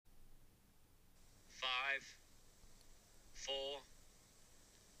5, 4,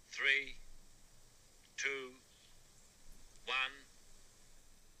 3, 2, 1,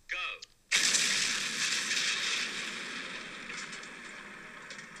 go.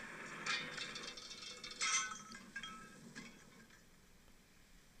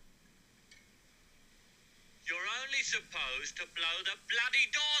 You're only supposed to blow the bloody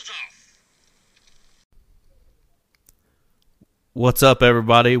doors off. What's up,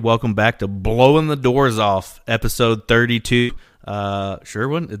 everybody? Welcome back to Blowing the Doors Off, episode 32.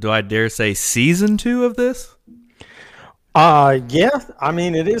 Sherwin, do I dare say season 2 of this? Yeah. I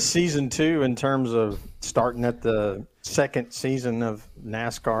mean, it is season 2 in terms of starting at the second season of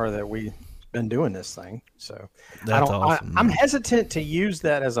NASCAR that we've been doing this thing. So That's awesome. I'm hesitant to use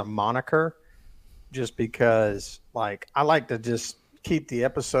that as a moniker just because, like, I like to just keep the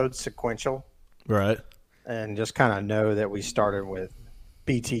episodes sequential. Right. And just kind of know that we started with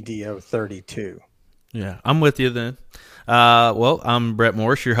BTDO 32. Yeah, I'm with you then. Well, I'm Brett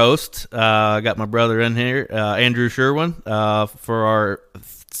Morris, your host. I got my brother in here, Andrew Sherwin, for our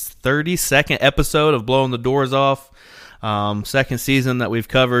 32nd episode of Blowing the Doors Off. Second season that we've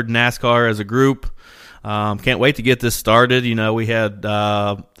covered NASCAR as a group. Can't wait to get this started. You know, we had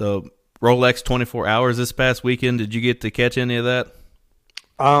the Rolex 24 Hours this past weekend. Did you get to catch any of that?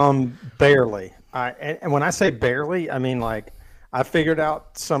 Barely. And when I say barely, I mean, like, I figured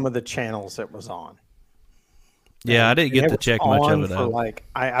out some of the channels it was on. Yeah, I didn't get to check much of it out. Like,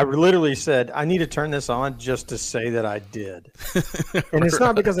 I literally said, I need to turn this on just to say that I did. And it's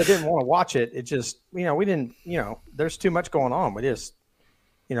not because I didn't want to watch it. It just, we didn't, there's too much going on. We just,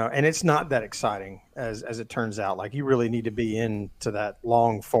 and it's not that exciting as it turns out. Like, you really need to be into that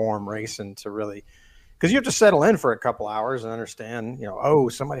long form racing to really, because you have to settle in for a couple hours and understand,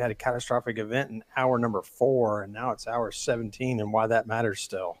 somebody had a catastrophic event in hour number 4 and now it's hour 17 and why that matters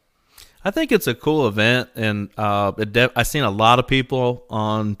still. I think it's a cool event, and I've seen a lot of people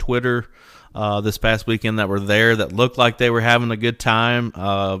on Twitter this past weekend that were there that looked like they were having a good time.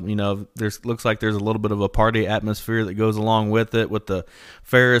 Looks like there's a little bit of a party atmosphere that goes along with it, with the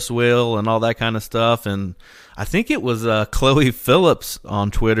Ferris wheel and all that kind of stuff. And I think it was Chloe Phillips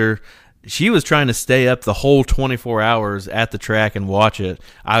on Twitter. She was trying to stay up the whole 24 hours at the track and watch it.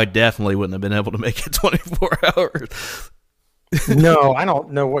 I definitely wouldn't have been able to make it 24 hours. No, I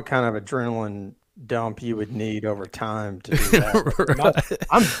don't know what kind of adrenaline dump you would need over time to do that.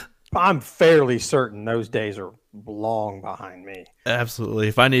 Right. I'm fairly certain those days are long behind me. Absolutely.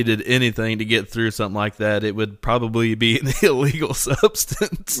 If I needed anything to get through something like that, it would probably be an illegal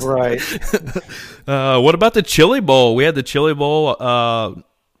substance. Right. What about the Chili Bowl? We had the Chili Bowl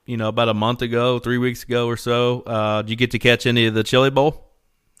about a month ago, 3 weeks ago or so. Did you get to catch any of the Chili Bowl?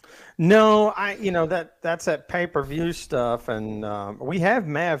 No, that's that pay-per-view stuff, and we have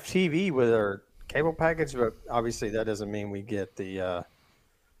MAV TV with our cable package, but obviously that doesn't mean we get the,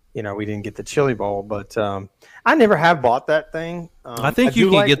 we didn't get the Chili Bowl. But I never have bought that thing. I think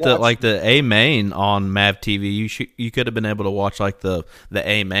you can get the A main on MAV TV. You could have been able to watch the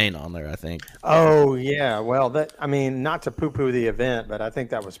A main on there, I think. Oh yeah, well not to poo-poo the event, but I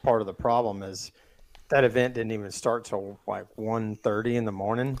think that was part of the problem is. That event didn't even start till like 1:30 in the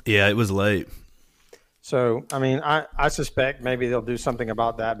morning. Yeah, it was late. So, I suspect maybe they'll do something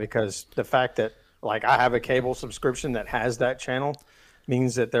about that because the fact that like I have a cable subscription that has that channel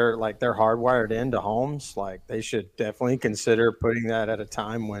means that they're hardwired into homes. Like they should definitely consider putting that at a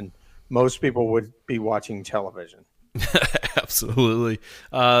time when most people would be watching television. Absolutely.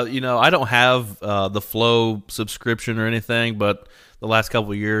 I don't have the Flow subscription or anything, but the last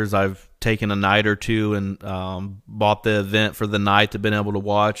couple of years I've taken a night or two and bought the event for the night to been able to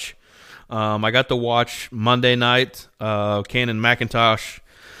watch. I got to watch Monday night. Cannon McIntosh,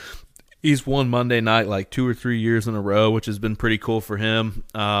 he's won Monday night like 2 or 3 years in a row, which has been pretty cool for him.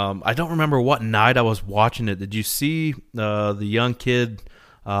 I don't remember what night I was watching it. Did you see the young kid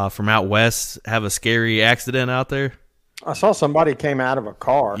from out west have a scary accident out there? I saw somebody came out of a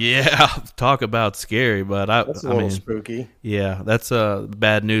car. Yeah, talk about scary, but that's a little spooky. Yeah, that's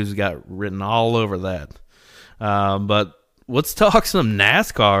bad news got written all over that. But let's talk some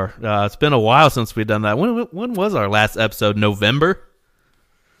NASCAR. It's been a while since we've done that. When was our last episode? November?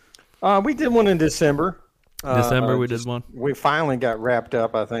 We did one in December. We did one. We finally got wrapped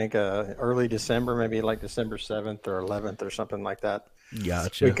up, I think, early December, maybe like December 7th or 11th or something like that.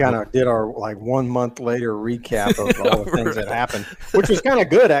 Gotcha. We kind of did our 1 month later recap of all the things that happened, which was kind of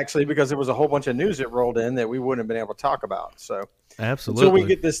good actually because there was a whole bunch of news that rolled in that we wouldn't have been able to talk about. So absolutely, until we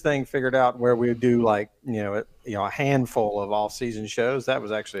get this thing figured out where we do a handful of off-season shows, that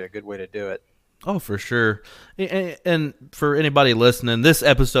was actually a good way to do it. Oh, for sure. And for anybody listening, this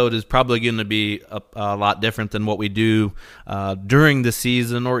episode is probably going to be a lot different than what we do during the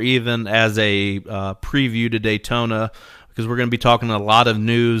season or even as a preview to Daytona, because we're going to be talking a lot of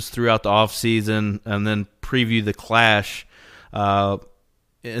news throughout the off season and then preview the Clash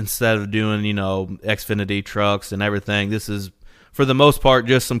instead of doing, Xfinity trucks and everything. This is, for the most part,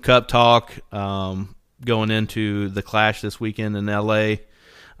 just some Cup talk going into the Clash this weekend in L.A.,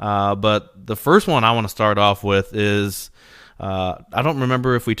 but the first one I want to start off with is, I don't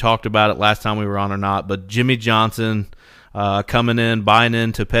remember if we talked about it last time we were on or not, but Jimmy Johnson coming in, buying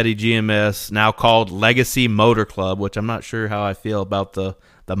into Petty GMS, now called Legacy Motor Club, which I'm not sure how I feel about the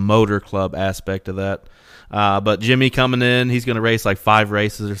Motor Club aspect of that. But Jimmy coming in, he's going to race like 5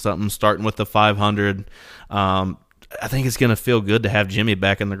 races or something, starting with the 500. I think it's going to feel good to have Jimmy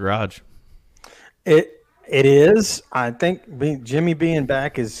back in the garage. It is. I think Jimmy being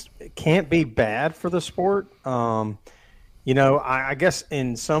back can't be bad for the sport. I guess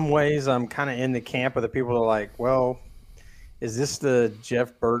in some ways I'm kind of in the camp of the people who are like, well, is this the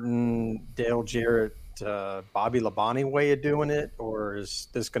Jeff Burton, Dale Jarrett, Bobby Labonte way of doing it, or is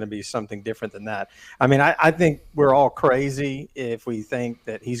this going to be something different than that? I mean, I think we're all crazy if we think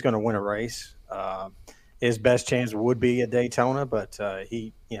that he's going to win a race. His best chance would be a Daytona, but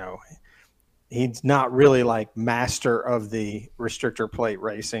he's not really like master of the restrictor plate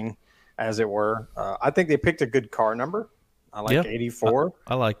racing, as it were. I think they picked a good car number. I like 84.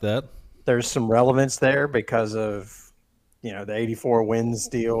 I like that. There's some relevance there because of, the 84 wins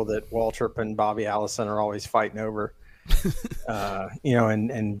deal that Waltrip and Bobby Allison are always fighting over,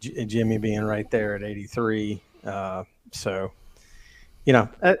 and Jimmy being right there at 83. I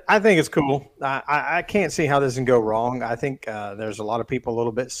think it's cool. I can't see how this can go wrong. I think there's a lot of people a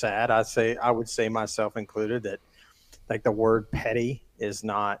little bit sad. I would say myself included that like the word Petty is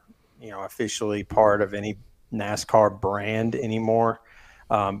not, officially part of any NASCAR brand anymore.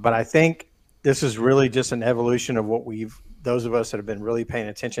 But I think this is really just an evolution of what those of us that have been really paying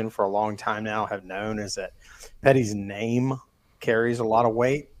attention for a long time now have known, is that Petty's name carries a lot of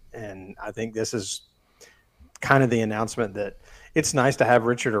weight. And I think this is kind of the announcement that it's nice to have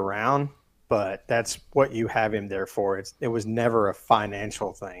Richard around, but that's what you have him there for. It was never a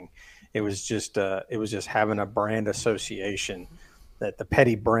financial thing. It was just having a brand association, that the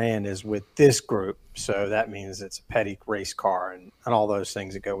Petty brand is with this group. So that means it's a Petty race car and all those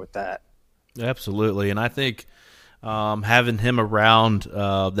things that go with that. Absolutely. And I think having him around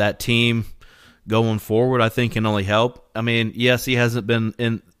that team going forward, I think can only help. I mean, yes, he hasn't been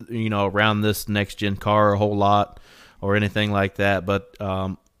in, around this next gen car a whole lot or anything like that, but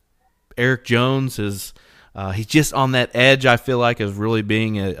Eric Jones is he's just on that edge, I feel like, of really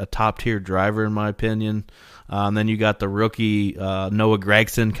being a top tier driver in my opinion. Then you got the rookie Noah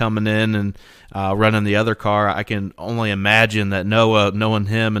Gragson coming in and running the other car. I can only imagine that Noah, knowing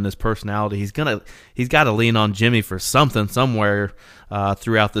him and his personality, he's got to lean on Jimmy for something somewhere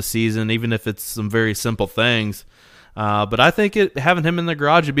throughout the season, even if it's some very simple things. But I think having him in the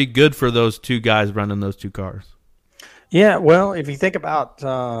garage would be good for those two guys running those two cars. Yeah, well, if you think about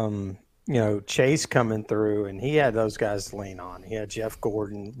Chase coming through, and he had those guys to lean on. He had Jeff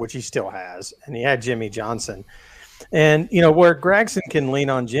Gordon, which he still has, and he had Jimmy Johnson. And, where Gragson can lean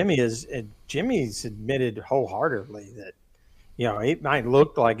on Jimmy is Jimmy's admitted wholeheartedly that, it might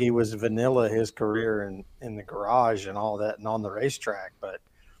look like he was vanilla his career in the garage and all that and on the racetrack, but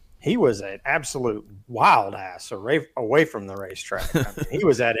he was an absolute wild ass away from the racetrack. I mean, he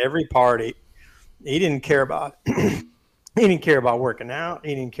was at every party. He didn't care about he didn't care about working out.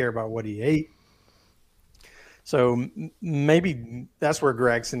 He didn't care about what he ate. So maybe that's where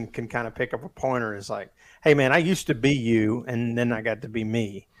Gragson can kind of pick up a pointer, is like, hey, man, I used to be you, and then I got to be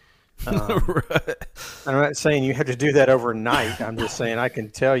me. Right. I'm not saying you have to do that overnight. I'm just saying I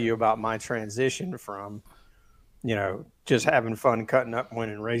can tell you about my transition from, just having fun, cutting up,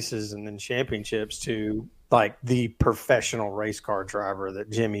 winning races and then championships to like the professional race car driver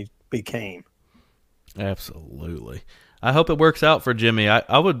that Jimmy became. Absolutely. I hope it works out for Jimmy.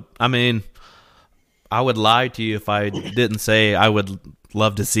 I would lie to you if I didn't say I would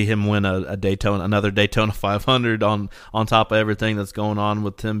love to see him win another Daytona 500 on top of everything that's going on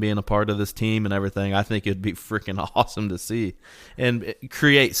with him being a part of this team and everything. I think it'd be freaking awesome to see and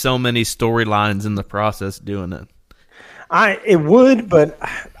create so many storylines in the process doing it. It would, but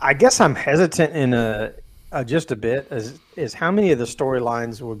I guess I'm hesitant in just a bit is how many of the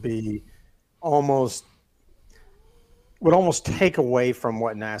storylines would almost take away from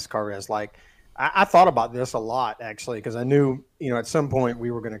what NASCAR is. Like, I thought about this a lot, actually, because I knew, at some point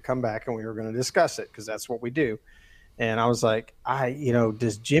we were going to come back and we were going to discuss it, because that's what we do. And I was like,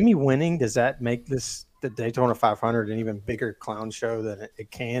 does Jimmy winning, does that make the Daytona 500 an even bigger clown show than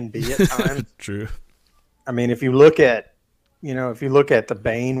it can be at times? True. I mean, if you look at the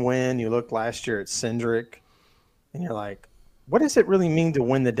Bain win, you look last year at Cindric, and you're like, what does it really mean to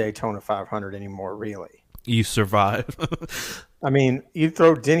win the Daytona 500 anymore, really? You survive. I mean, you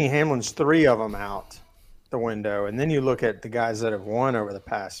throw Denny Hamlin's 3 of them out the window, and then you look at the guys that have won over the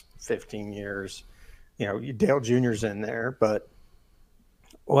past 15 years. Dale Jr.'s in there, but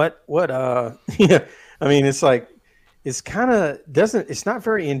yeah, I mean, it's like, it's not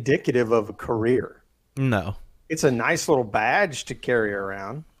very indicative of a career. No. It's a nice little badge to carry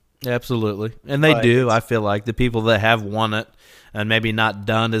around. Absolutely. And they do. I feel like the people that have won it and maybe not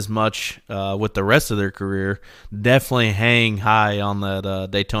done as much with the rest of their career definitely hang high on that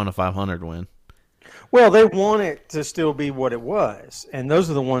Daytona 500 win. Well, they want it to still be what it was, and those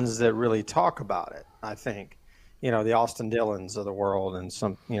are the ones that really talk about it, I think. The Austin Dillons of the world and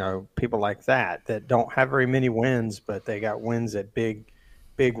some, people like that don't have very many wins, but they got wins at big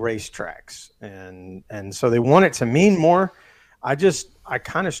racetracks. And so they want it to mean more. I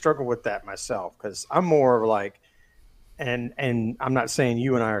kind of struggle with that myself, because I'm more of like, and I'm not saying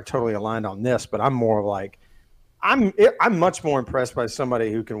you and I are totally aligned on this, but I'm more of like, I'm much more impressed by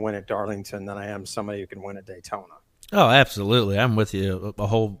somebody who can win at Darlington than I am somebody who can win at Daytona. Oh, absolutely. I'm with you a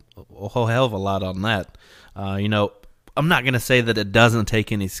whole hell of a lot on that. I'm not going to say that it doesn't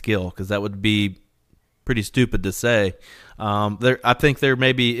take any skill, because that would be pretty stupid to say. I think there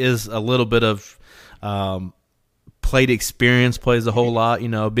maybe is a little bit of plate experience plays a whole lot.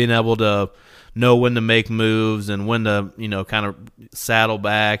 Being able to know when to make moves and when to kind of saddle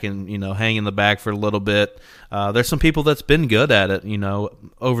back and hang in the back for a little bit. There's some people that's been good at it.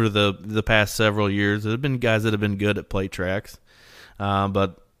 Over the past several years, there have been guys that have been good at plate tracks.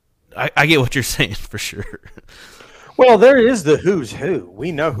 But I get what you're saying for sure. Well, there is the who's who.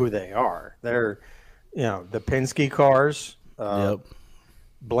 We know who they are. They're, the Penske cars, Yep.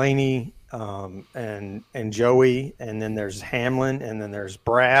 Blaney, and Joey, and then there's Hamlin, and then there's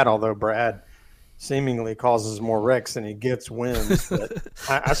Brad, although Brad seemingly causes more wrecks than he gets wins. But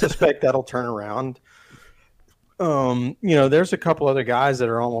I suspect that'll turn around. There's a couple other guys that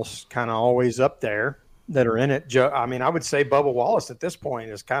are almost kind of always up there that are in it. I mean, I would say Bubba Wallace at this point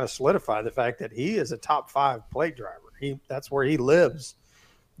has kind of solidified the fact that he is a top 5 plate driver. That's where he lives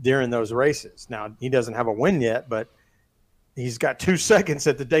during those races. Now, he doesn't have a win yet, but he's got 2 seconds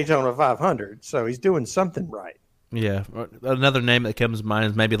at the Daytona 500, so he's doing something right. Yeah. Another name that comes to mind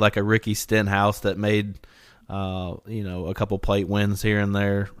is maybe like a Ricky Stenhouse that made, a couple plate wins here and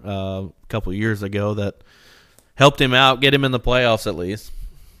there a couple years ago that helped him out, get him in the playoffs at least.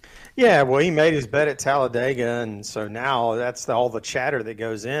 Yeah, well, he made his bet at Talladega, and so now that's all the chatter that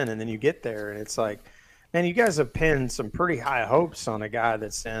goes in, and then you get there, and it's like, man, you guys have pinned some pretty high hopes on a guy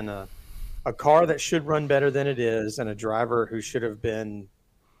that's in a car that should run better than it is, and a driver who should have been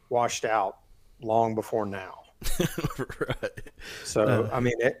washed out long before now. Right. So, I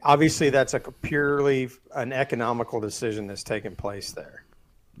mean, obviously that's purely an economical decision that's taken place there.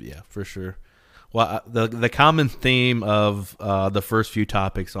 Yeah, for sure. Well, the common theme of the first few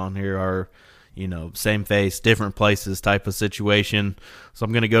topics on here are, same face, different places type of situation. So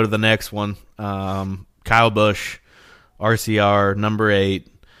I'm going to go to the next one. Kyle Busch, RCR, number 8.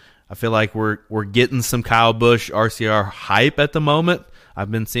 I feel like we're getting some Kyle Busch RCR hype at the moment.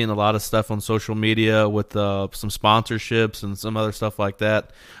 I've been seeing a lot of stuff on social media with some sponsorships and some other stuff like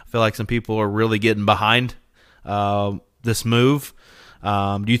that. I feel like some people are really getting behind this move.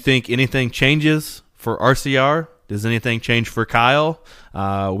 Do you think anything changes for RCR? Does anything change for Kyle?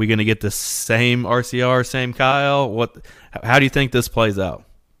 Are we going to get the same RCR, same Kyle? How do you think this plays out?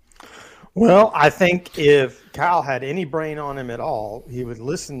 Well, I think if Kyle had any brain on him at all, he would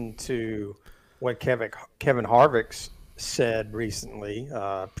listen to what Kevin Harvick said recently,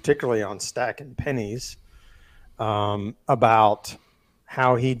 particularly on Stacking Pennies, about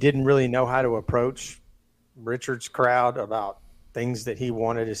how he didn't really know how to approach Richard's crowd about things that he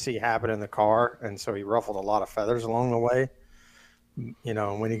wanted to see happen in the car, and so he ruffled a lot of feathers along the way.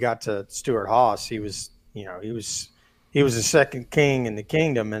 When he got to Stuart Haas, he was the second king in the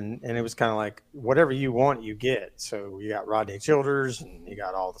kingdom, and it was kind of like, whatever you want, you get. So you got Rodney Childers, and you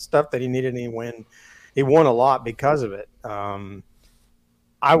got all the stuff that he needed, and he won a lot because of it.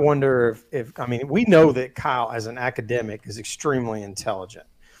 I wonder if we know that Kyle, as an academic, is extremely intelligent.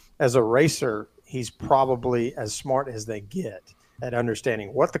 As a racer, he's probably as smart as they get at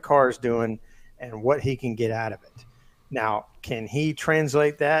understanding what the car is doing and what he can get out of it. Now, can he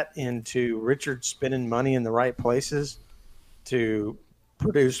translate that into Richard spending money in the right places to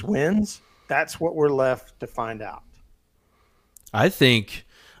produce wins? That's what we're left to find out. I think,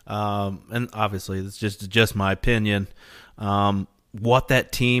 and obviously it's just my opinion, what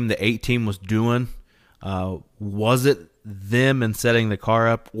that team, the 8 team, was doing, was it them and setting the car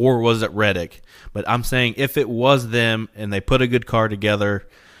up, or was it Reddick? But I'm saying if it was them and they put a good car together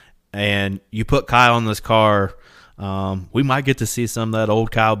and you put Kyle in this car, we might get to see some of that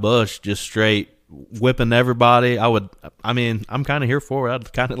old Kyle Busch just straight whipping everybody. I'm kind of here for it.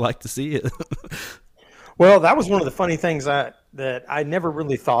 I'd kind of like to see it. Well, that was one of the funny things that I never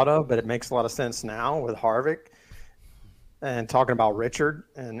really thought of, but it makes a lot of sense now with Harvick and talking about Richard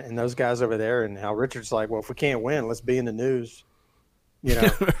and those guys over there, and how Richard's like, well, if we can't win, let's be in the news,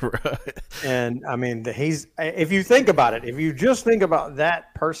 Right. And I mean, if you think about it, if you just think about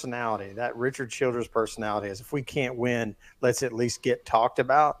that personality, that Richard Childress personality, as if we can't win, let's at least get talked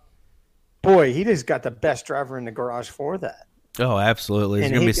about. Boy, he just got the best driver in the garage for that. Oh, absolutely.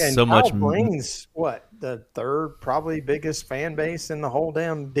 There's going to be so Kyle much. Brings the third probably biggest fan base in the whole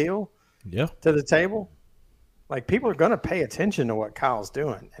damn deal to the table. Like, people are going to pay attention to what Kyle's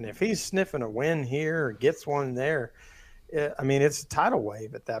doing. And if he's sniffing a win here or gets one there, it's a tidal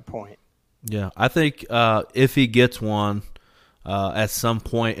wave at that point. Yeah, I think if he gets one at some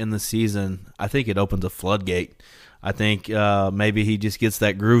point in the season, I think it opens a floodgate. I think maybe he just gets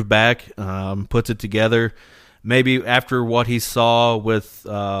that groove back, puts it together. Maybe after what he saw with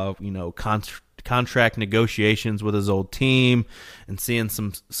contract negotiations with his old team and seeing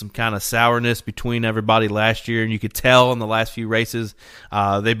some kind of sourness between everybody last year, and you could tell in the last few races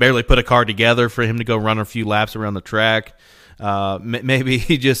they barely put a car together for him to go run a few laps around the track. Maybe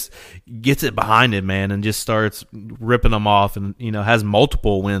he just gets it behind him, man, and just starts ripping them off, and has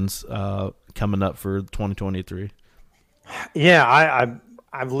multiple wins coming up for 2023. Yeah,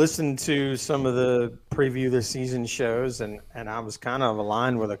 I've listened to some of the preview this season shows, and I was kind of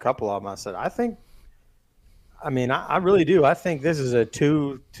aligned with a couple of them. I said, I really do. I think this is a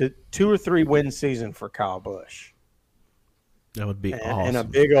 2 or 3 win season for Kyle Busch. That would be awesome. And a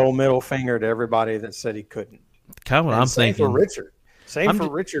big old middle finger to everybody that said he couldn't. Kind of what I'm thinking. For Richard. Same for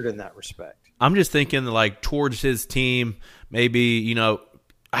Richard in that respect. I'm just thinking, like, towards his team, maybe,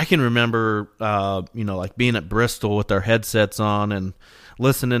 I can remember, like being at Bristol with our headsets on and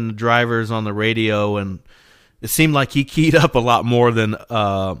listening to drivers on the radio, and it seemed like he keyed up a lot more than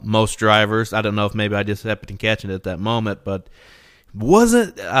most drivers. I don't know if maybe I just happened to catch it at that moment, but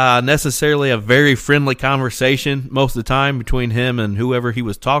wasn't necessarily a very friendly conversation most of the time between him and whoever he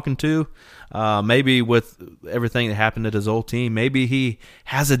was talking to. Maybe with everything that happened at his old team, maybe he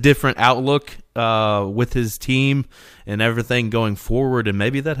has a different outlook with his team and everything going forward, and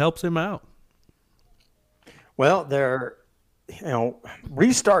maybe that helps him out. Well,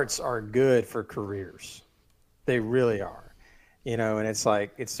 restarts are good for careers. They really are. And it's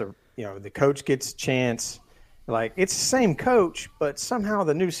like the coach gets a chance. Like, it's the same coach, but somehow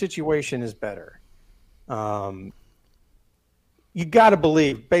the new situation is better. You got to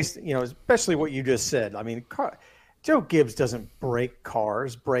believe, especially what you just said. I mean, Joe Gibbs doesn't break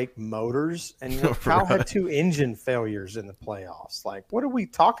cars, break motors, and Kyle had 2 engine failures in the playoffs. Like, what are we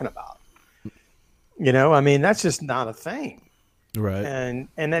talking about? That's just not a thing. Right.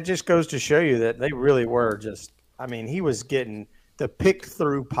 And that just goes to show you that they really were just. He was getting the picked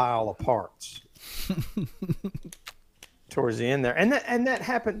through pile of parts towards the end there, and that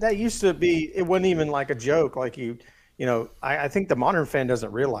happened. That used to be. It wasn't even like a joke. Like I think the modern fan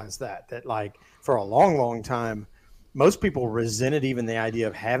doesn't realize that like for a long, long time, most people resented even the idea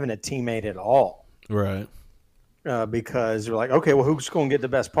of having a teammate at all. Right. Because they're like, okay, well, who's going to get the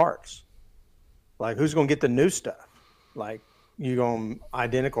best parts? Like, who's going to get the new stuff? Like, you going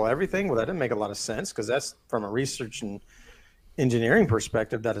identical everything? Well, that didn't make a lot of sense, because that's from a research and engineering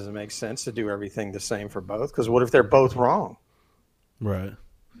perspective, that doesn't make sense to do everything the same for both, because what if they're both wrong? Right.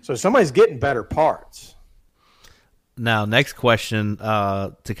 So somebody's getting better parts. Now, next question,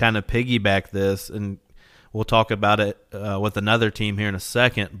 to kind of piggyback this, and we'll talk about it with another team here in a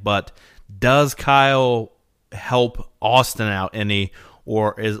second, but does Kyle help Austin out any,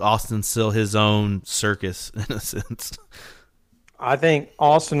 or is Austin still his own circus in a sense? I think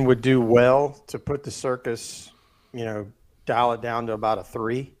Austin would do well to put the circus, dial it down to about a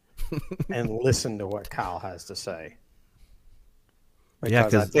 3 and listen to what Kyle has to say.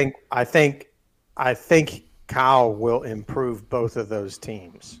 Because I think Kyle will improve both of those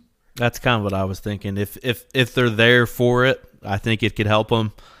teams. That's kind of what I was thinking. If they're there for it, I think it could help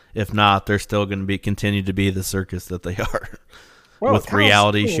them. If not, they're still going to continue to be the circus that they are, with Kyle's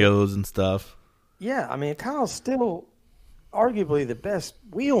reality shows and stuff. Yeah, Kyle's still arguably the best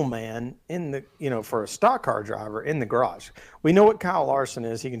wheelman in the for a stock car driver in the garage. We know what Kyle Larson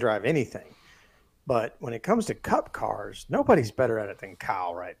is; he can drive anything. But when it comes to Cup cars, nobody's better at it than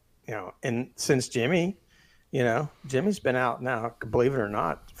Kyle, right? And since Jimmy's been out now, believe it or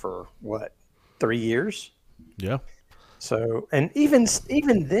not, for what, 3 years? Yeah. So, and even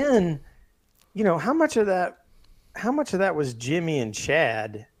then, how much of that was Jimmy and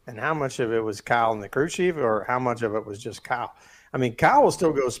Chad, and how much of it was Kyle and the crew chief, or how much of it was just Kyle? I mean, Kyle will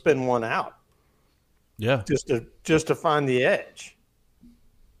still go spin one out. Yeah. Just to find the edge.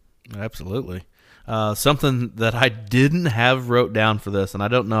 Absolutely. Something that I didn't have wrote down for this, and I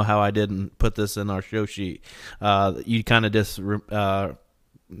don't know how I didn't put this in our show sheet. You kind of just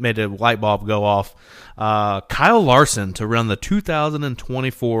made a light bulb go off. Kyle Larson to run the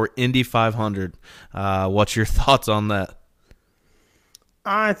 2024 Indy 500. What's your thoughts on that?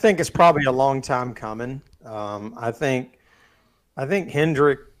 I think it's probably a long time coming. I think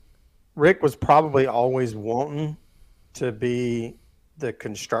Rick was probably always wanting to be the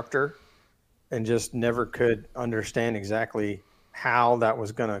constructor and just never could understand exactly how that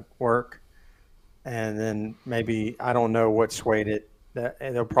was going to work. And then maybe, I don't know what swayed it.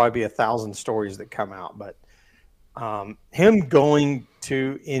 There'll probably be 1,000 stories that come out, but him going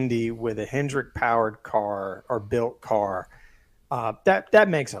to Indy with a Hendrick powered car or built car, that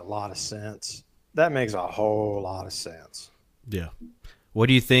makes a lot of sense. That makes a whole lot of sense. Yeah. What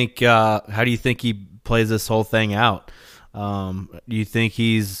do you think? How do you think he plays this whole thing out? Do you think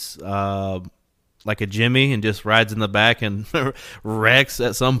he's like a Jimmy and just rides in the back and wrecks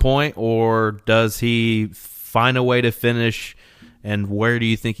at some point, or does he find a way to finish? And where do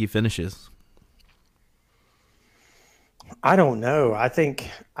you think he finishes? I don't know. I think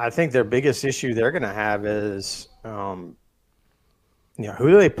their biggest issue they're going to have is, who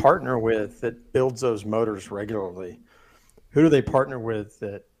do they partner with that builds those motors regularly? Who do they partner with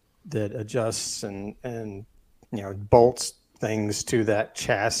that adjusts and bolts things to that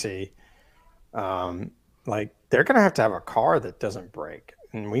chassis? Like, they're going to have a car that doesn't break,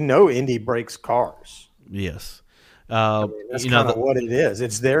 and we know Indy breaks cars. Yes. That's kind of what it is.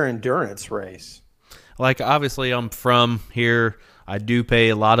 It's their endurance race. Like, obviously, I'm from here. I do pay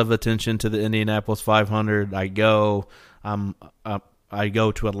a lot of attention to the Indianapolis 500. I go to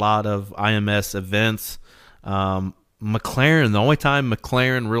a lot of IMS events. McLaren, the only time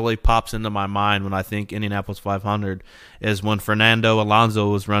McLaren really pops into my mind when I think Indianapolis 500 is when Fernando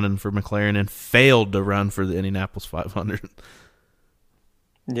Alonso was running for McLaren and failed to run for the Indianapolis 500.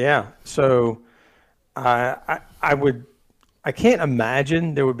 Yeah. So I can't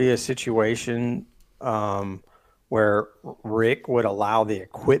imagine there would be a situation where Rick would allow the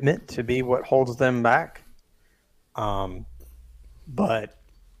equipment to be what holds them back. But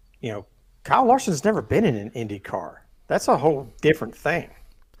Kyle Larson's never been in an Indy car. That's a whole different thing.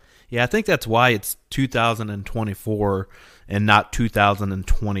 Yeah, I think that's why it's 2024 and not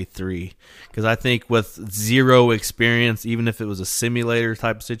 2023. Because I think with zero experience, even if it was a simulator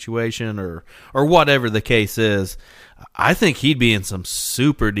type situation or whatever the case is, I think he'd be in some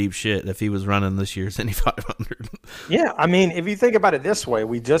super deep shit if he was running this year's Indy 500. Yeah, I mean, if you think about it this way,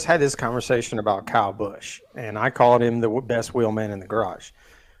 we just had this conversation about Kyle Busch, and I called him the best wheelman in the garage.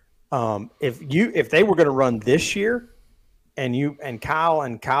 If they were going to run this year, and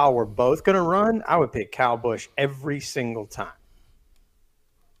Kyle were both going to run, I would pick Kyle Busch every single time.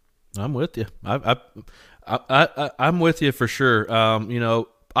 I'm with you. I'm with you for sure.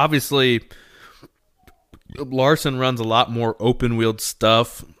 Obviously, Larson runs a lot more open-wheeled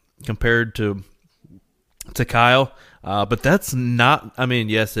stuff compared to Kyle, but that's not. I mean,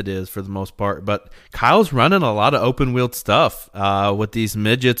 yes, it is for the most part, but Kyle's running a lot of open-wheeled stuff with these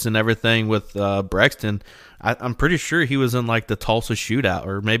midgets and everything with Brexton. I'm pretty sure he was in like the Tulsa shootout,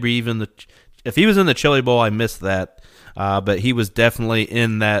 or maybe even if he was in the Chili Bowl, I missed that. But he was definitely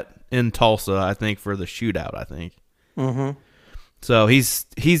in Tulsa, I think, for the shootout. I think. Mm-hmm. So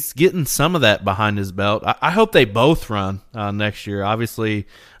he's getting some of that behind his belt. I hope they both run next year. Obviously,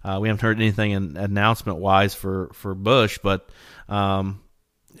 we haven't heard anything announcement wise for Busch, but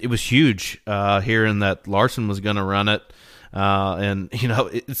it was huge hearing that Larson was going to run it. And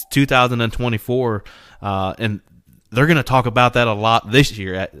it's 2024, and they're going to talk about that a lot this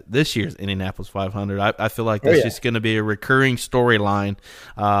year at this year's Indianapolis 500. I feel like that's just going to be a recurring storyline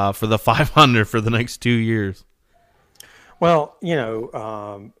for the 500 for the next 2 years. Well,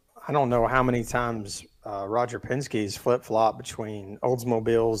 I don't know how many times Roger Penske's flip-flop between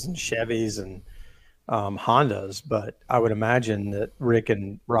Oldsmobiles and Chevys and Hondas, but I would imagine that Rick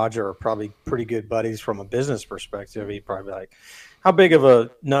and Roger are probably pretty good buddies from a business perspective. He'd probably be like, how big of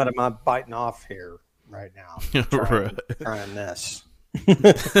a nut am I biting off here right now? Trying this.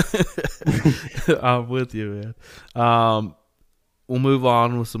 I'm with you, man. we'll move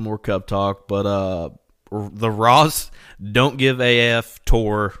on with some more Cup talk. But the Ross Don't Give AF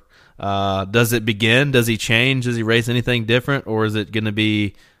tour, does it begin? Does he change? Does he race anything different? Or is it going to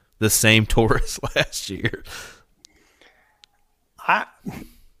be the same tour as last year?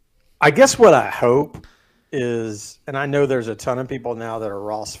 I guess what I hope is, and I know there's a ton of people now that are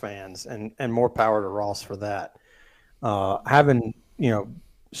Ross fans, and more power to Ross for that. Having,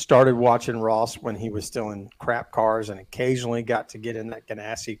 started watching Ross when he was still in crap cars and occasionally got to get in that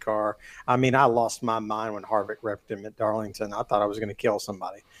Ganassi car. I mean, I lost my mind when Harvick repped him at Darlington. I thought I was going to kill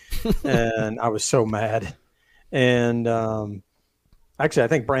somebody. And I was so mad. And actually, I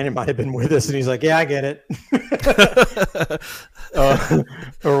think Brandon might have been with us, and he's like, yeah, I get it.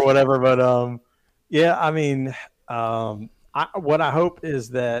 Or whatever. But, yeah, I mean, what I hope is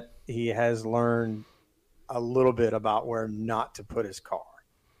that he has learned a little bit about where not to put his car,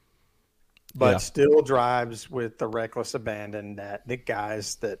 but still drives with the reckless abandon that the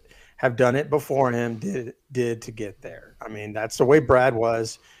guys that have done it before him did to get there. I mean, that's the way Brad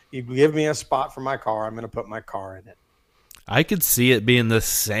was. You give me a spot for my car, I'm going to put my car in it. I could see it being the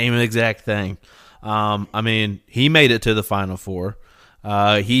same exact thing. I mean, he made it to the Final Four.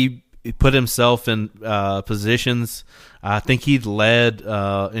 He put himself in positions. I think he led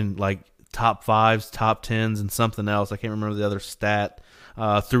in like top fives, top tens, and something else. I can't remember the other stat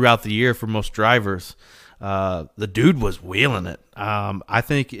throughout the year for most drivers. The dude was wheeling it. I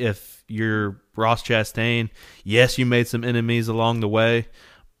think if you're Ross Chastain, yes, you made some enemies along the way,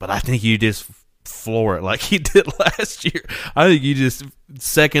 but I think you just floor it like he did last year. I think you just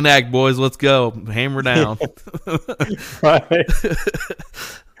second act, boys. Let's go. Hammer down. Right.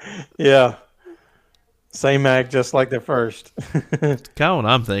 Yeah. Same act, just like the first. That's kind of what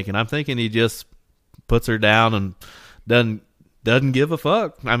I'm thinking. I'm thinking he just puts her down and doesn't give a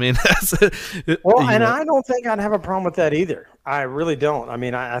fuck. I mean, that's well, and I don't think I'd have a problem with that either. I really don't. I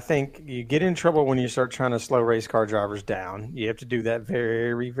mean, I think you get in trouble when you start trying to slow race car drivers down. You have to do that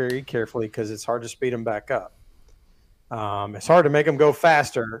very, very carefully because it's hard to speed them back up. It's hard to make them go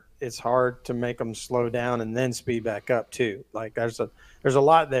faster. It's hard to make them slow down and then speed back up too. Like there's a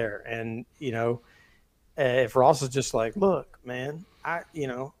lot there, and if Ross is just like, look, man,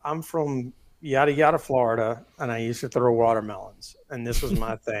 I'm from yada yada, Florida, and I used to throw watermelons, and this was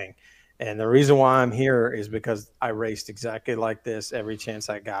my thing. And the reason why I'm here is because I raced exactly like this every chance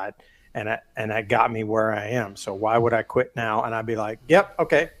I got, and that got me where I am. So why would I quit now? And I'd be like, yep,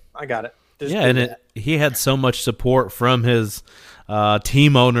 okay, I got it. Just he had so much support from his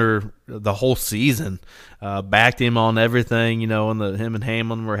team owner the whole season, backed him on everything, and him and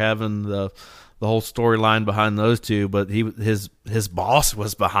Hamlin were having the whole storyline behind those two, but his boss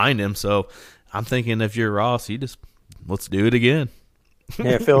was behind him. So I'm thinking if you're Ross, let's do it again.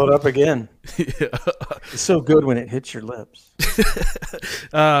 Yeah, fill it up again. Yeah. It's so good when it hits your lips.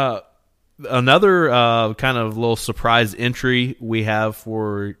 Another kind of little surprise entry we have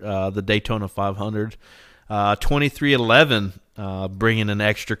for the Daytona 500, 2311 bringing an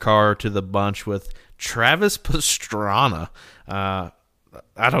extra car to the bunch with Travis Pastrana.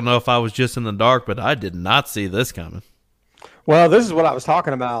 I don't know if I was just in the dark, but I did not see this coming. Well, this is what I was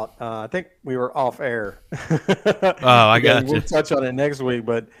talking about. I think we were off air. Oh, I got you. We'll touch on it next week,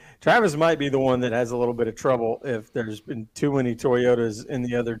 but Travis might be the one that has a little bit of trouble if there's been too many Toyotas in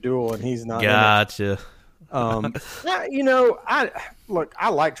the other duel and he's not. Gotcha. Yeah, I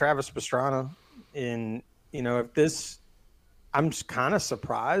like Travis Pastrana, and I'm kind of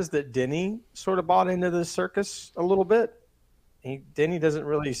surprised that Denny sort of bought into the circus a little bit. Denny doesn't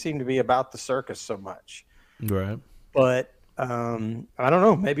really seem to be about the circus so much. Right. But I don't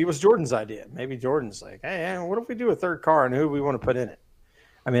know. Maybe it was Jordan's idea. Maybe Jordan's like, hey, what if we do a third car and who we want to put in it?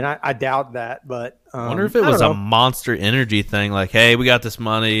 I mean, I doubt that, but I wonder if it was a Monster Energy thing. Like, hey, we got this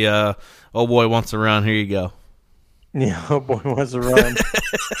money. Oh boy wants to run. Here you go. Yeah, oh boy wants to run.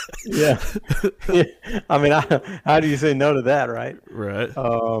 Yeah. I mean, how do you say no to that, right? Right.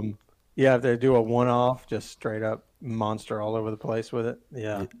 Yeah, if they do a one-off, just straight up monster all over the place with it.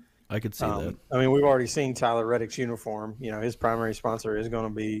 Yeah. I could see that. I mean, we've already seen Tyler Reddick's uniform. His primary sponsor is going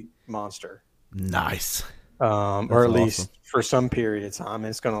to be Monster. Nice. Or at least for some period of time,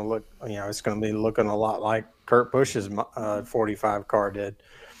 it's going to look, it's going to be looking a lot like Kurt Busch's 45 car did.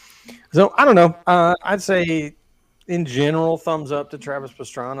 So I don't know. I'd say in general, thumbs up to Travis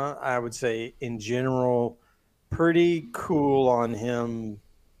Pastrana. I would say in general, pretty cool on him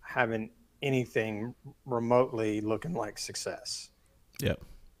having anything remotely looking like success. Yep.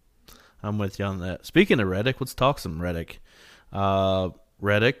 I'm with you on that. Speaking of Reddick, let's talk some Reddick.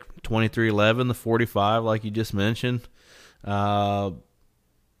 Reddick, 2311, the 45, like you just mentioned. What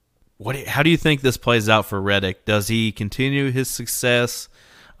How do you think this plays out for Reddick? Does he continue his success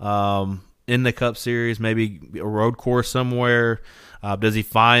in the Cup Series, maybe a road course somewhere? Does he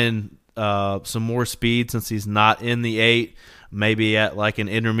find some more speed since he's not in the 8, maybe at like an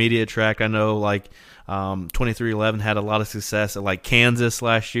intermediate track? I know like 2311 had a lot of success at like Kansas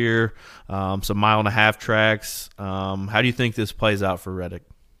last year, some 1.5-mile tracks. How do you think this plays out for Reddick?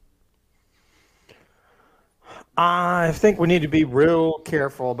 I think we need to be real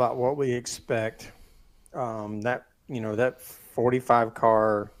careful about what we expect. That 45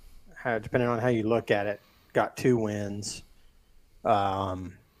 car, depending on how you look at it, got 2 wins.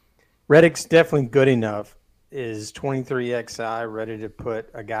 Reddick's definitely good enough. Is 23XI ready to put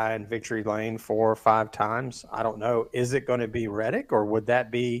a guy in victory lane 4 or 5 times? I don't know. Is it going to be Reddick, or would that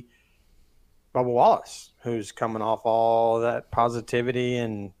be Bubba Wallace, who's coming off all that positivity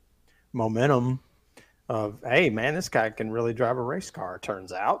and momentum of, hey, man, this guy can really drive a race car, it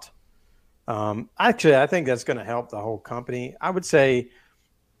turns out. Actually, I think that's going to help the whole company. I would say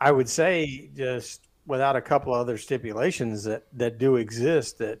just without a couple of other stipulations that do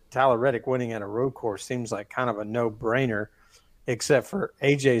exist, that Tyler Reddick winning at a road course seems like kind of a no-brainer, except for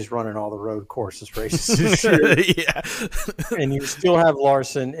AJ's running all the road courses races this year. Yeah. And you still have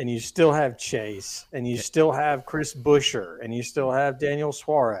Larson, and you still have Chase, and you still have Chris Buescher, and you still have Daniel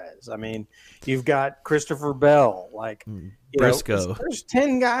Suarez. I mean, you've got Christopher Bell. Like, Briscoe. There's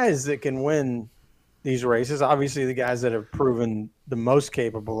 10 guys that can win these races. Obviously, the guys that have proven the most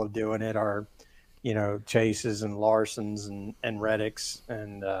capable of doing it are, Chases and Larsons and Reddicks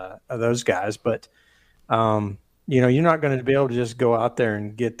and those guys. But, you're not going to be able to just go out there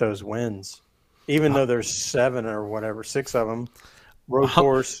and get those wins, even though there's 7 or whatever, 6 of them. Road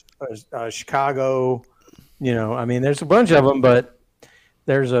course, Chicago, there's a bunch of them, but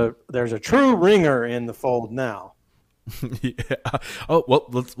there's a true ringer in the fold now. Yeah. Oh,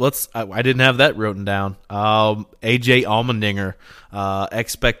 well, let's. I didn't have that written down. AJ Allmendinger,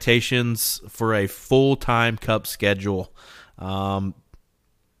 expectations for a full-time Cup schedule.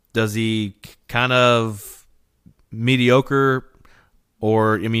 Does he kind of mediocre,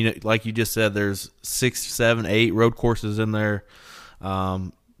 or like you just said, there's 6, 7, 8 road courses in there.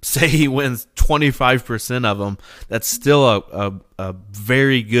 Say he wins 25% of them. That's still a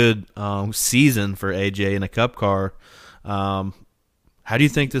very good season for AJ in a Cup car. How do you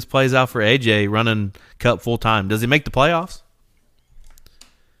think this plays out for AJ running Cup full time? Does he make the playoffs?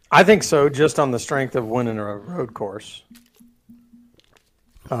 I think so, just on the strength of winning a road course.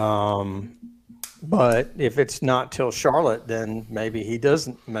 But if it's not till Charlotte, then maybe he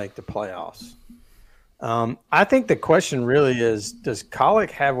doesn't make the playoffs. I think the question really is, does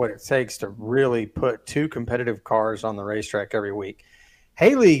Colic have what it takes to really put 2 competitive cars on the racetrack every week?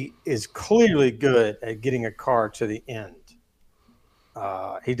 Haley is clearly good at getting a car to the end.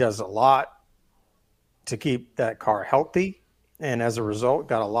 He does a lot to keep that car healthy, and as a result,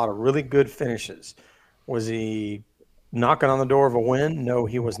 got a lot of really good finishes. Was he knocking on the door of a win? No,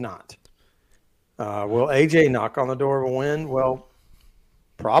 he was not. Will AJ knock on the door of a win? Well,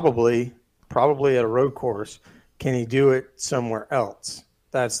 probably at a road course. Can he do it somewhere else?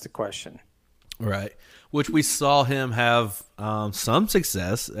 That's the question. Right. Which we saw him have some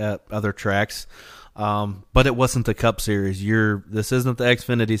success at other tracks, but it wasn't the Cup Series. This isn't the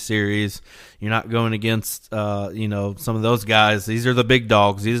Xfinity Series. You're not going against some of those guys. These are the big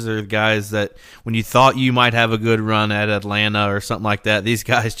dogs. These are the guys that when you thought you might have a good run at Atlanta or something like that, these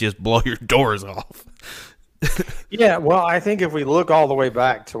guys just blow your doors off. Yeah, well, I think if we look all the way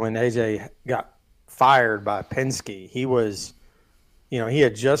back to when AJ got fired by Penske, he was, he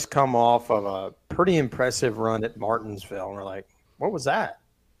had just come off of a pretty impressive run at Martinsville. And we're like, what was that?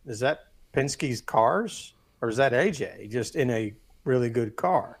 Is that Penske's cars, or is that AJ just in a really good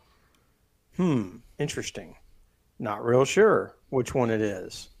car? Interesting. Not real sure which one it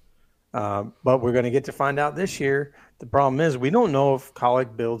is. But we're going to get to find out this year. The problem is we don't know if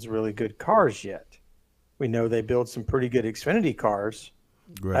Colic builds really good cars yet. We know they build some pretty good Xfinity cars.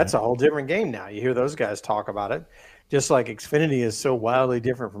 Right. That's a whole different game now. You hear those guys talk about it. Just like Xfinity is so wildly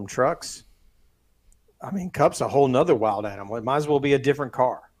different from trucks. I mean, Cup's a whole nother wild animal. It might as well be a different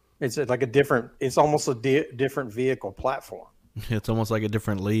car. It's like it's almost a different vehicle platform. It's almost like a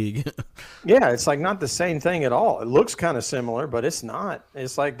different league. Yeah, it's like not the same thing at all. It looks kind of similar, but it's not.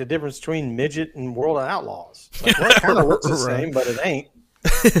 It's like the difference between Midget and World of Outlaws. Like, well, it kind of looks the same, but it ain't.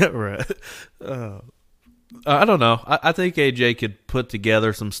 Right. I don't know. I think AJ could put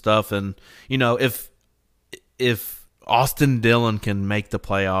together some stuff, and if Austin Dillon can make the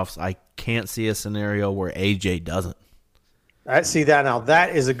playoffs, I can't see a scenario where AJ doesn't. I see that now.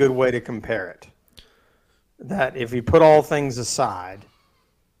 That is a good way to compare it. That if you put all things aside,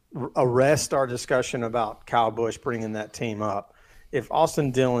 arrest our discussion about Kyle Busch bringing that team up. If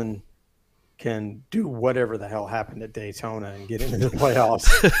Austin Dillon can do whatever the hell happened at Daytona and get into the playoffs,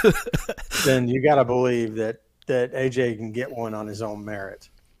 then you got to believe that AJ can get one on his own merit.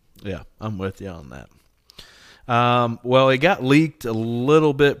 Yeah, I'm with you on that. Well, it got leaked a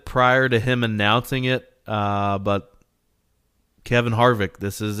little bit prior to him announcing it, but Kevin Harvick,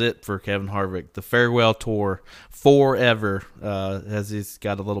 this is it for Kevin Harvick. The farewell tour forever, as he's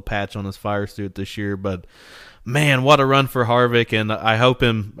got a little patch on his fire suit this year. But man, what a run for Harvick, and I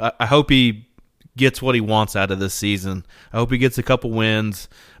hope he gets what he wants out of this season. I hope he gets a couple wins,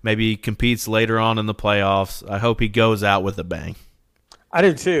 maybe competes later on in the playoffs. I hope he goes out with a bang. I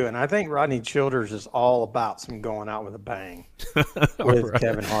do too, and I think Rodney Childers is all about some going out with a bang with right.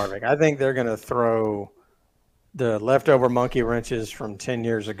 Kevin Harvick. I think they're going to throw the leftover monkey wrenches from 10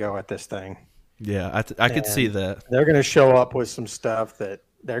 years ago at this thing. Yeah, I could see that. They're going to show up with some stuff that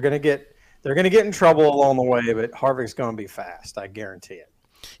they're going to get in trouble along the way, but Harvick's going to be fast. I guarantee it.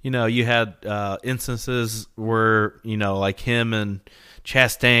 You know, you had instances where, you know, like him and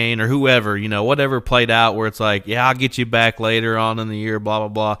Chastain or whoever, you know, whatever played out where it's like, yeah, I'll get you back later on in the year, blah, blah,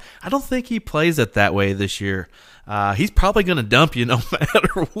 blah. I don't think he plays it that way this year. He's probably going to dump you no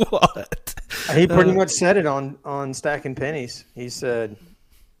matter what. He pretty much said it on Stacking Pennies. He said,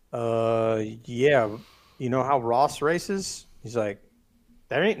 yeah, you know how Ross races? He's like,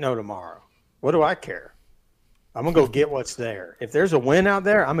 there ain't no tomorrow. What do I care? I'm going to go get what's there. If there's a win out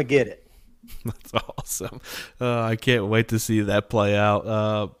there, I'm going to get it. That's awesome. I can't wait to see that play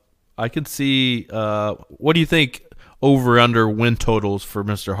out. I could see what do you think over-under win totals for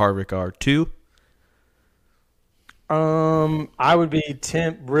Mr. Harvick are? 2? I would be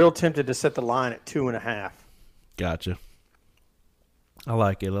real tempted to set the line at 2.5. Gotcha. I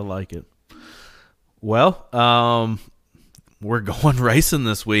like it. Well, we're going racing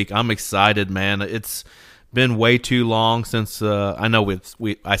this week. I'm excited, man. It's been way too long since I know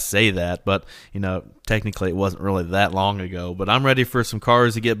I say that, but you know, technically it wasn't really that long ago. But I'm ready for some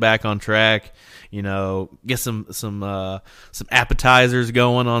cars to get back on track. You know, get some appetizers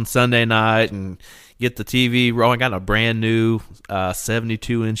going on Sunday night and get the TV rolling. I got a brand new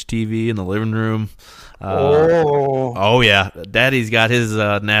 72-inch TV in the living room. Oh yeah, Daddy's got his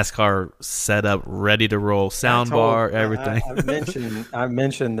NASCAR set up, ready to roll, soundbar, everything. I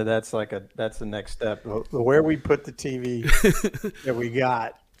mentioned that's the next step. Where we put the TV that we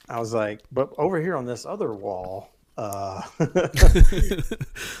got, I was like, but over here on this other wall, I'm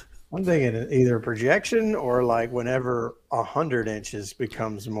thinking either projection or like whenever 100 inches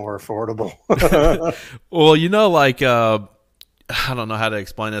becomes more affordable. Well, you know, like I don't know how to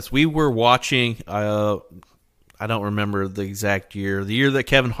explain this. We were watching. I don't remember the exact year. The year that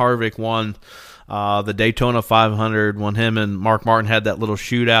Kevin Harvick won the Daytona 500, when him and Mark Martin had that little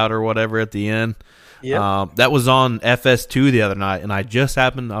shootout or whatever at the end. Yeah, that was on FS2 the other night, and I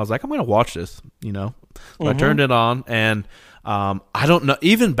was like, I'm going to watch this. You know, so I turned it on, and I don't know.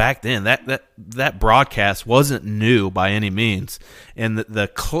 Even back then, that broadcast wasn't new by any means, and the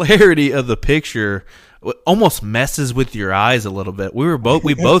clarity of the picture almost messes with your eyes a little bit.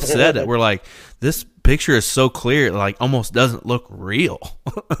 We both said it. We're like, this picture is so clear, it like almost doesn't look real.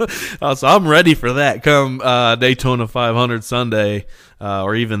 So I'm ready for that come Daytona 500 Sunday,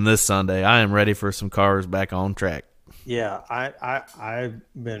 or even this Sunday. I am ready for some cars back on track. Yeah, I've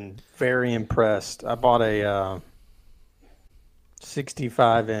been very impressed. I bought a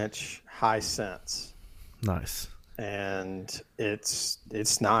 65-inch Hisense. Nice. And it's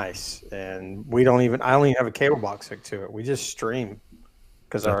nice, and I don't even have a cable box hooked to it. We just stream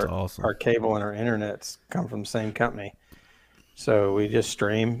because our cable and our internets come from the same company, so we just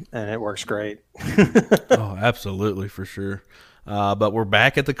stream and it works great. Oh, absolutely, for sure. But we're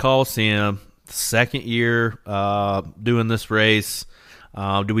back at the Coliseum, second year doing this race.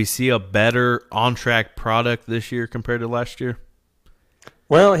 Do we see a better on-track product this year compared to last year?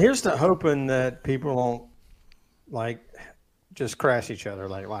 Well, here's to hoping that people don't just crash each other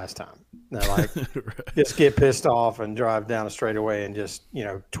like last time. They're like, right. Just get pissed off and drive down a straightaway and just,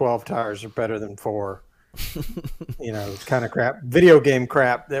 12 tires are better than 4. Kind of crap, video game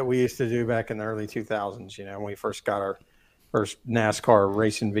crap that we used to do back in the early 2000s. When we first got our first NASCAR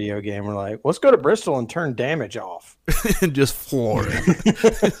racing video game, we're like, let's go to Bristol and turn damage off. And just floor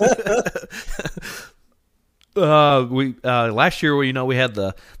it. Last year, we had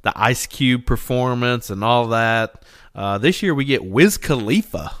the Ice Cube performance and all that. This year we get Wiz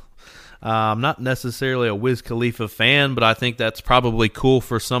Khalifa. I'm not necessarily a Wiz Khalifa fan, but I think that's probably cool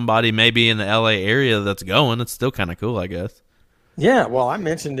for somebody maybe in the LA area that's going. It's still kind of cool, I guess. Yeah, well, I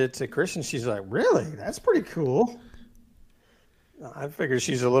mentioned it to Kristen. She's like, really? That's pretty cool. I figure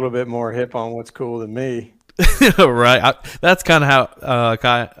she's a little bit more hip on what's cool than me. Right. That's kind of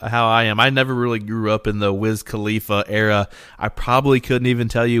how I am. I never really grew up in the Wiz Khalifa era. I probably couldn't even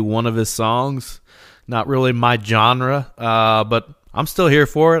tell you one of his songs. Not really my genre, but I'm still here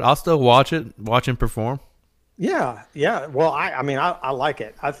for it. I'll still watch him perform. Yeah. Well, I mean, I like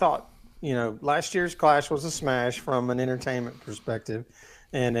it. I thought, last year's Clash was a smash from an entertainment perspective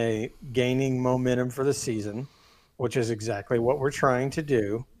and a gaining momentum for the season, which is exactly what we're trying to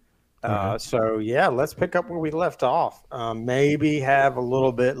do. So yeah, let's pick up where we left off. Maybe have a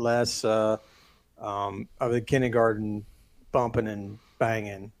little bit less of the kindergarten bumping and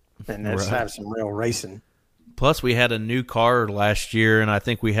banging, and let's have some real racing. Plus, we had a new car last year, and I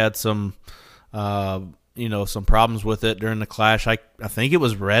think we had some, some problems with it during the Clash. I think it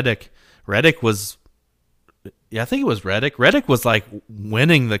was Reddick. I think it was Reddick. Reddick was like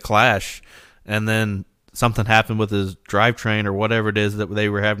winning the Clash, and then something happened with his drivetrain or whatever it is that they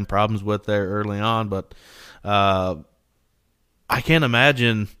were having problems with there early on. But I can't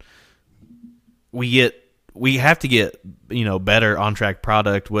imagine we have to get better on track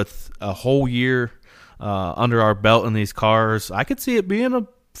product with a whole year under our belt in these cars. I could see it being a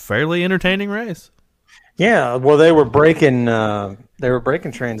fairly entertaining race. Yeah, well, they were breaking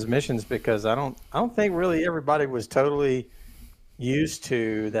transmissions because I don't think really everybody was totally used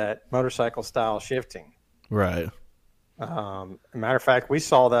to that motorcycle style shifting. Right. Matter of fact, we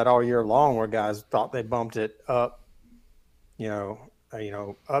saw that all year long where guys thought they bumped it up,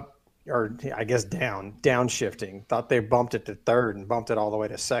 up, or I guess down shifting. Thought they bumped it to third and bumped it all the way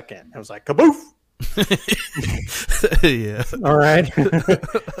to second. It was like kaboof. Yeah. All right.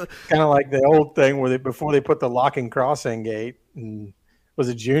 Kind of like the old thing where before they put the locking crossing gate, and was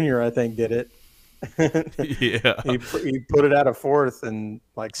a Junior, I think, did it. Yeah. He put it out of fourth and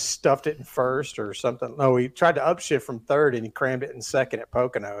like stuffed it in first or something. No, he tried to upshift from third and he crammed it in second at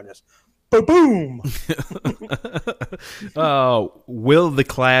Pocono and just boom. Will the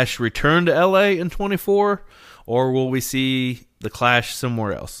Clash return to LA in 24, or will we see the Clash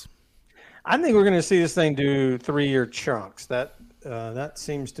somewhere else? I think we're going to see this thing do 3-year chunks. That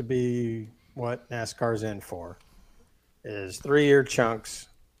seems to be what NASCAR's in for, is 3-year chunks.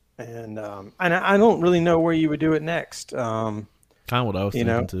 And I don't really know where you would do it next. Kind of what I was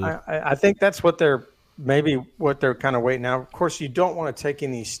thinking too. I think that's what they're kind of waiting now. Of course, you don't want to take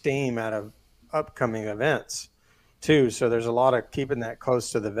any steam out of upcoming events, too. So there's a lot of keeping that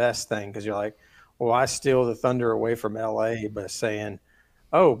close to the vest thing because you're like, well, I steal the thunder away from LA by saying,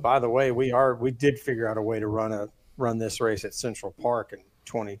 oh, by the way, we did figure out a way to run this race at Central Park in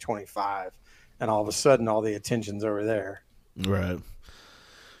 2025, and all of a sudden, all the attention's over there. Right.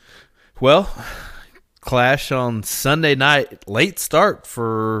 Well, Clash on Sunday night, late start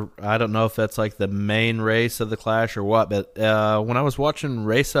for, I don't know if that's like the main race of the Clash or what, but when I was watching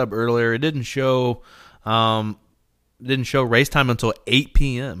Race Hub earlier, it didn't show race time until 8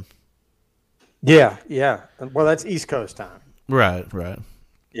 p.m. Yeah. Well, that's East Coast time. Right.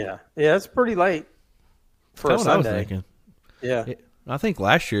 Yeah, it's pretty late for a Sunday. I was thinking. Yeah. I think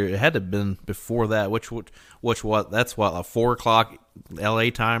last year it had to have been before that, which that's what, like 4 o'clock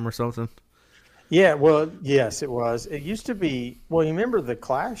LA time or something? Yeah, well, yes, it was. It used to be, well, you remember the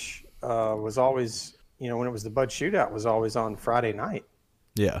Clash was always, when it was the Bud Shootout, was always on Friday night.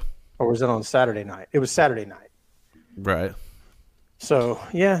 Yeah. Or was it on Saturday night? It was Saturday night. Right. So,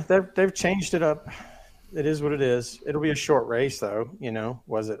 yeah, they've changed it up. It is what it is. It'll be a short race, though.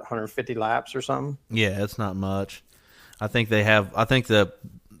 Was it 150 laps or something? Yeah, it's not much. I think the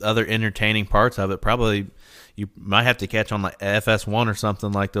other entertaining parts of it probably you might have to catch on like FS1 or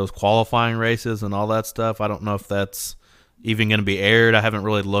something, like those qualifying races and all that stuff. I don't know if that's even going to be aired. I haven't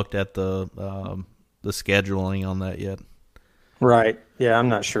really looked at the scheduling on that yet. Right. Yeah, I'm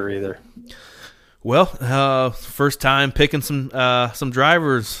not sure either. Well, first time picking some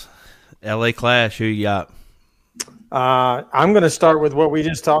drivers. LA Clash, who you got? I'm going to start with what we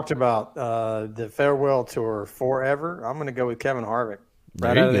just talked about, the farewell tour forever. I'm going to go with Kevin Harvick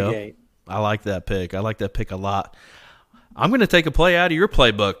right out of the gate. I like that pick. I like that pick a lot. I'm going to take a play out of your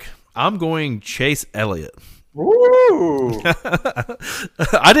playbook. I'm going Chase Elliott. Woo!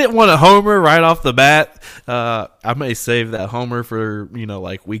 I didn't want a homer right off the bat. I may save that homer for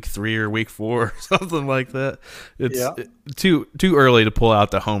like week 3 or week 4 or something like that. It's too early to pull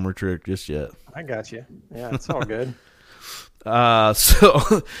out the homer trick just yet. I got you. Yeah, it's all good.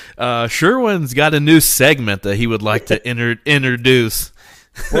 So Sherwin's got a new segment that he would like to introduce.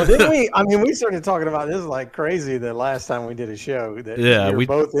 Well, didn't we? I mean, we started talking about this like crazy the last time we did a show. That we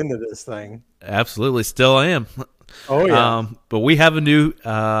were both into this thing. Absolutely, still am. Oh, yeah. But we have a new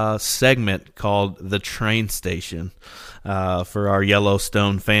segment called The Train Station for our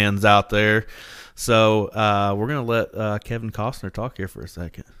Yellowstone fans out there. So we're going to let Kevin Costner talk here for a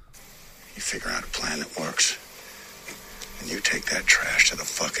second. You figure out a plan that works, and you take that trash to the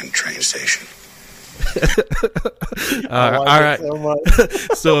fucking train station. All right.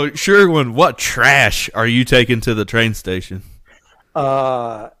 So, Sherwin, what trash are you taking to the train station?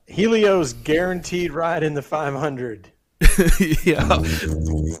 Helio's guaranteed ride in the 500.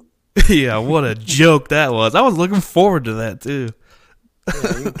 Yeah, what a joke that was. I was looking forward to that too.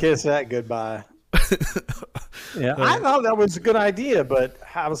 Yeah, you can kiss that goodbye. Yeah, I thought that was a good idea, but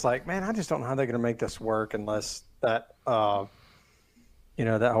I was like, man, I just don't know how they're going to make this work unless that, that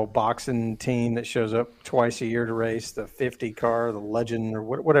whole boxing team that shows up twice a year to race, the 50 car, the Legend, or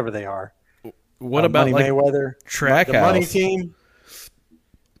whatever they are. What about Money Mayweather, Trackhouse? The Money Team.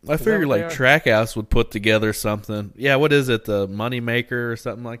 I figure like Trackhouse would put together something. Yeah, what is it? The Money Maker or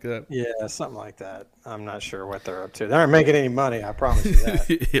something like that? Yeah, something like that. I'm not sure what they're up to. They aren't making any money, I promise you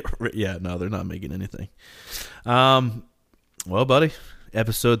that. Yeah, no, they're not making anything. Well, buddy,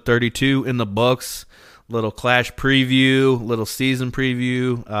 episode 32 in the books. Little Clash preview, little season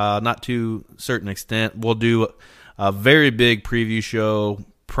preview. Not to a certain extent. We'll do a very big preview show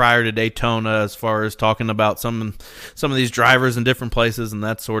prior to Daytona as far as talking about some of these drivers in different places and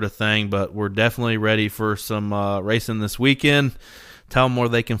that sort of thing. But we're definitely ready for some racing this weekend. Tell them where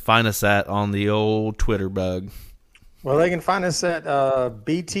they can find us at on the old Twitter bug. Well, they can find us at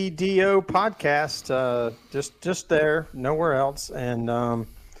BTDO Podcast, just there, nowhere else. And I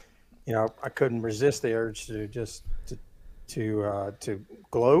couldn't resist the urge to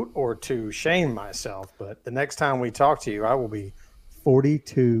gloat or to shame myself. But the next time we talk to you, I will be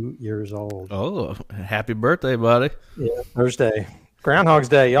 42 years old. Oh, happy birthday, buddy. Yeah, Thursday. Groundhog's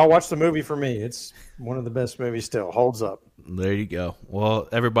Day. Y'all watch the movie for me. It's one of the best movies still. Holds up. There you go. Well,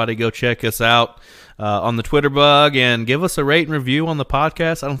 everybody go check us out on the Twitter bug and give us a rate and review on the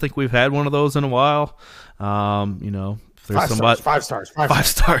podcast. I don't think we've had one of those in a while. If there's five stars.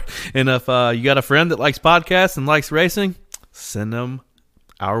 And if you got a friend that likes podcasts and likes racing, send them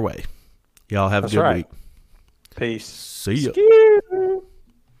our way. Y'all have a good week. Peace. See ya.